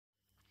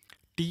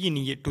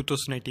TNEA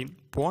 2019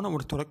 போன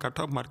வருஷத்தோட cut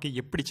off மார்க்கை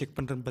எப்படி செக்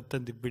பண்ணுறதுன்னு பார்த்து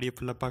அந்த வீடியோ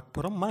ஃபுல்லாக பார்க்க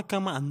போகிறோம்.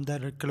 மறக்காமல் அந்த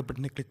ரெட் கலர்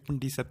பட்டனை கிளிக்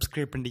பண்ணி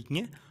சப்ஸ்கிரைப்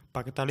பண்ணிக்கங்க.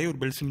 பக்கத்தாலே ஒரு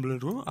பெல் சிம்பிள்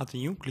இருக்கும்,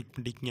 அதையும் கிளிக்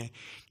பண்ணிக்கங்க.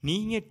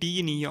 நீங்கள்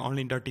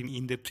TNEA.online.in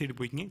இந்த வெப்சைட்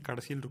போய்க்கிங்க,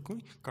 கடைசியில்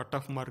இருக்கும் கட்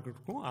ஆஃப் மார்க்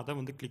இருக்கும், அதை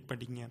வந்து கிளிக்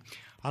பண்ணிக்கங்க.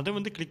 அதை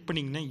வந்து கிளிக்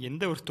பண்ணிங்கன்னா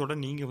எந்த வருஷத்தோட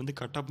நீங்கள் வந்து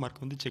கட் ஆஃப்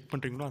மார்க் வந்து செக்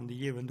பண்ணுறீங்களோ அந்த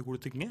இயர் வந்து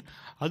கொடுத்துக்குங்க.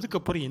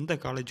 அதுக்கப்புறம் எந்த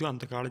காலேஜோ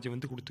அந்த காலேஜை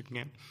வந்து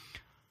கொடுத்துக்குங்க.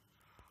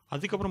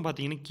 அதுக்கப்புறம்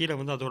பார்த்தீங்கன்னா கீழே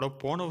வந்து அதோட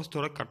போன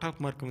வருஷத்தோட கட்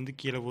ஆஃப் மார்க் வந்து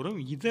கீழே வரும்.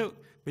 இதை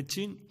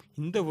வச்சு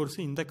இந்த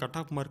வருஷம் இந்த கட்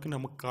ஆஃப் மார்க்கு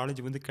நமக்கு காலேஜ்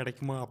வந்து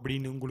கிடைக்குமா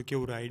அப்படின்னு உங்களுக்கே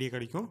ஒரு ஐடியா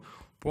கிடைக்கும்.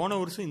 போன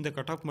வருஷம் இந்த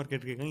கட் ஆஃப் மார்க்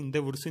எடுத்துருக்காங்க, இந்த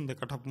வருஷம் இந்த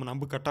கட் ஆஃப்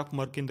நம்ம கட் ஆஃப்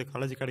மார்க் இந்த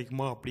காலேஜ்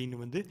கிடைக்குமா அப்படின்னு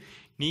வந்து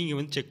நீங்கள்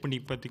வந்து செக் பண்ணி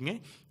பார்த்துங்க.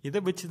 இதை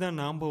வச்சு தான்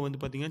நாம் வந்து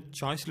பார்த்திங்கன்னா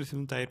சாய்ஸ் லிஸ்ட்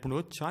வந்து தயார்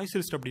பண்ணுவோம். சாய்ஸ்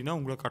லிஸ்ட் அப்படின்னா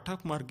உங்களை கட்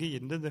ஆஃப் மார்க்கு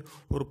எந்தெந்த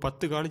ஒரு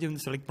 10 காலேஜ்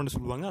வந்து செலக்ட் பண்ண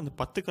சொல்லுவாங்க. அந்த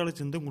 10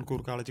 காலேஜ் வந்து உங்களுக்கு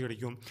ஒரு காலேஜ்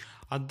கிடைக்கும்.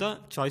 அதுதான்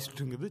சாய்ஸ்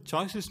லிஸ்ட்டுங்கிறது.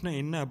 சாய்ஸ் லிஸ்ட்னா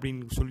என்ன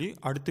அப்படின்னு சொல்லி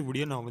அடுத்த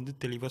வீடியோ நான் வந்து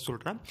தெளிவாக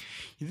சொல்கிறேன்.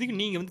 இதுக்கு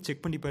நீங்கள் வந்து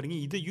செக் பண்ணி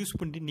பாருங்கள். இதை யூஸ்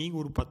பண்ணி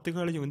நீங்கள் ஒரு 10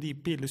 காலேஜ் வந்து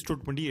இப்போயே லிஸ்ட்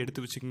அவுட் பண்ணி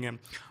எடுத்து வச்சுக்கோங்க.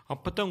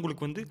 அப்போ தான்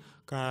உங்களுக்கு வந்து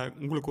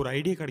உங்களுக்கு ஒரு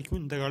ஐடியா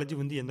கிடைக்கும், இந்த காலேஜ்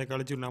வந்து எந்த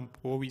காலேஜ் நான்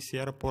போய்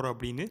சேர போகிறேன்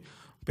அப்படின்னு.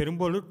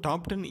 பெரும்பாலும்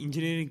டாப் 10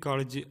 இன்ஜினியரிங்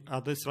காலேஜ்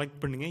அதை செலக்ட்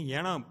பண்ணுங்கள்.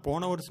 ஏன்னா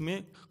போன வருஷமே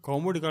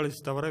கவர்மெண்ட் காலேஜ்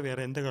தவிர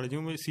வேறு எந்த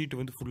காலேஜுமே சீட்டு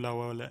வந்து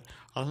ஃபுல்லாகல.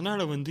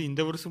 அதனால் வந்து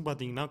இந்த வருஷம்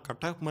பார்த்தீங்கன்னா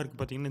கட் ஆஃப் மார்க்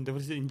பார்த்தீங்கன்னா இந்த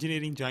வருஷம்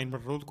இன்ஜினியரிங் ஜாயின்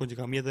பண்ணுறது கொஞ்சம்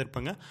கம்மியாக தான்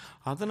இருப்பாங்க.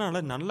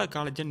 அதனால் நல்ல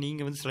காலேஜை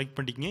நீங்கள் வந்து செலக்ட்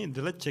பண்ணிக்கிங்க.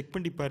 இதெல்லாம் செக்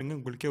பண்ணி பாருங்கள்,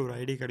 உங்களுக்கே ஒரு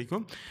ஐடியா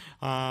கிடைக்கும்.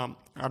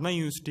 அண்ணா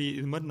யூனிவர்சிட்டி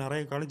இது மாதிரி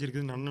நிறைய காலேஜ்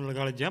இருக்குது, நல்ல நல்ல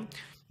காலேஜாக.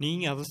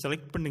 நீங்கள் அதை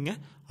செலக்ட் பண்ணுங்கள்.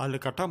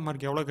 அதில் கட் ஆஃப்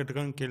மார்க் எவ்வளோ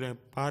கட்டுருக்கான்னு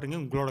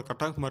பாருங்கள். உங்களோட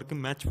கட் ஆஃப் மார்க்கு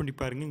மேட்ச் பண்ணி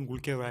பாருங்கள்,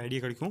 உங்களுக்கே ஒரு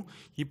ஐடியா கிடைக்கும்.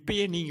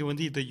 இப்போயே நீங்கள்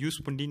வந்து இதை யூஸ்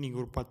பண்ணி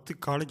நீங்கள் ஒரு 10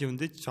 காலேஜ்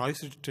வந்து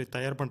சாய்ஸ்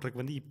தயார்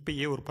பண்ணுறதுக்கு வந்து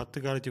இப்போயே ஒரு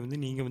 10 காலேஜ் வந்து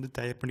நீங்கள் வந்து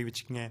தயார் பண்ணி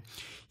வச்சுக்கோங்க.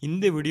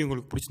 இந்த வீடியோ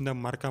உங்களுக்கு பிடிச்சிருந்தா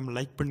மறக்காமல்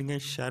லைக்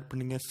பண்ணுங்கள், ஷேர்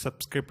பண்ணுங்கள்,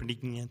 சப்ஸ்கிரைப்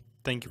பண்ணிக்கோங்க.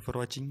 தேங்க்யூ ஃபார்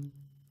வாட்சிங்.